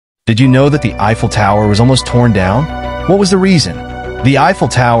Did you know that the Eiffel Tower was almost torn down? What was the reason? The Eiffel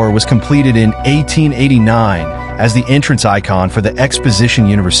Tower was completed in 1889 as the entrance icon for the Exposition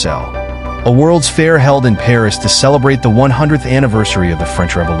Universelle, a world's fair held in Paris to celebrate the 100th anniversary of the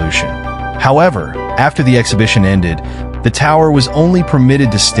French Revolution. However, after the exhibition ended, the tower was only permitted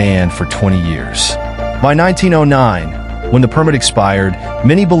to stand for 20 years. By 1909, when the permit expired,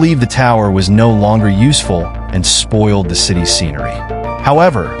 many believed the tower was no longer useful and spoiled the city's scenery.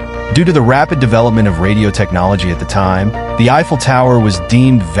 However, due to the rapid development of radio technology at the time, the Eiffel Tower was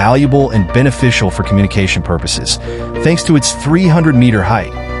deemed valuable and beneficial for communication purposes, thanks to its 300-meter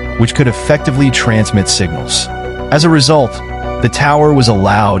height, which could effectively transmit signals. As a result, the tower was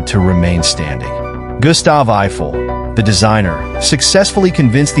allowed to remain standing. Gustave Eiffel, the designer, successfully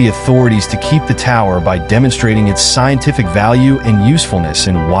convinced the authorities to keep the tower by demonstrating its scientific value and usefulness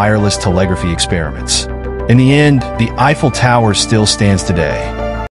in wireless telegraphy experiments. In the end, the Eiffel Tower still stands today,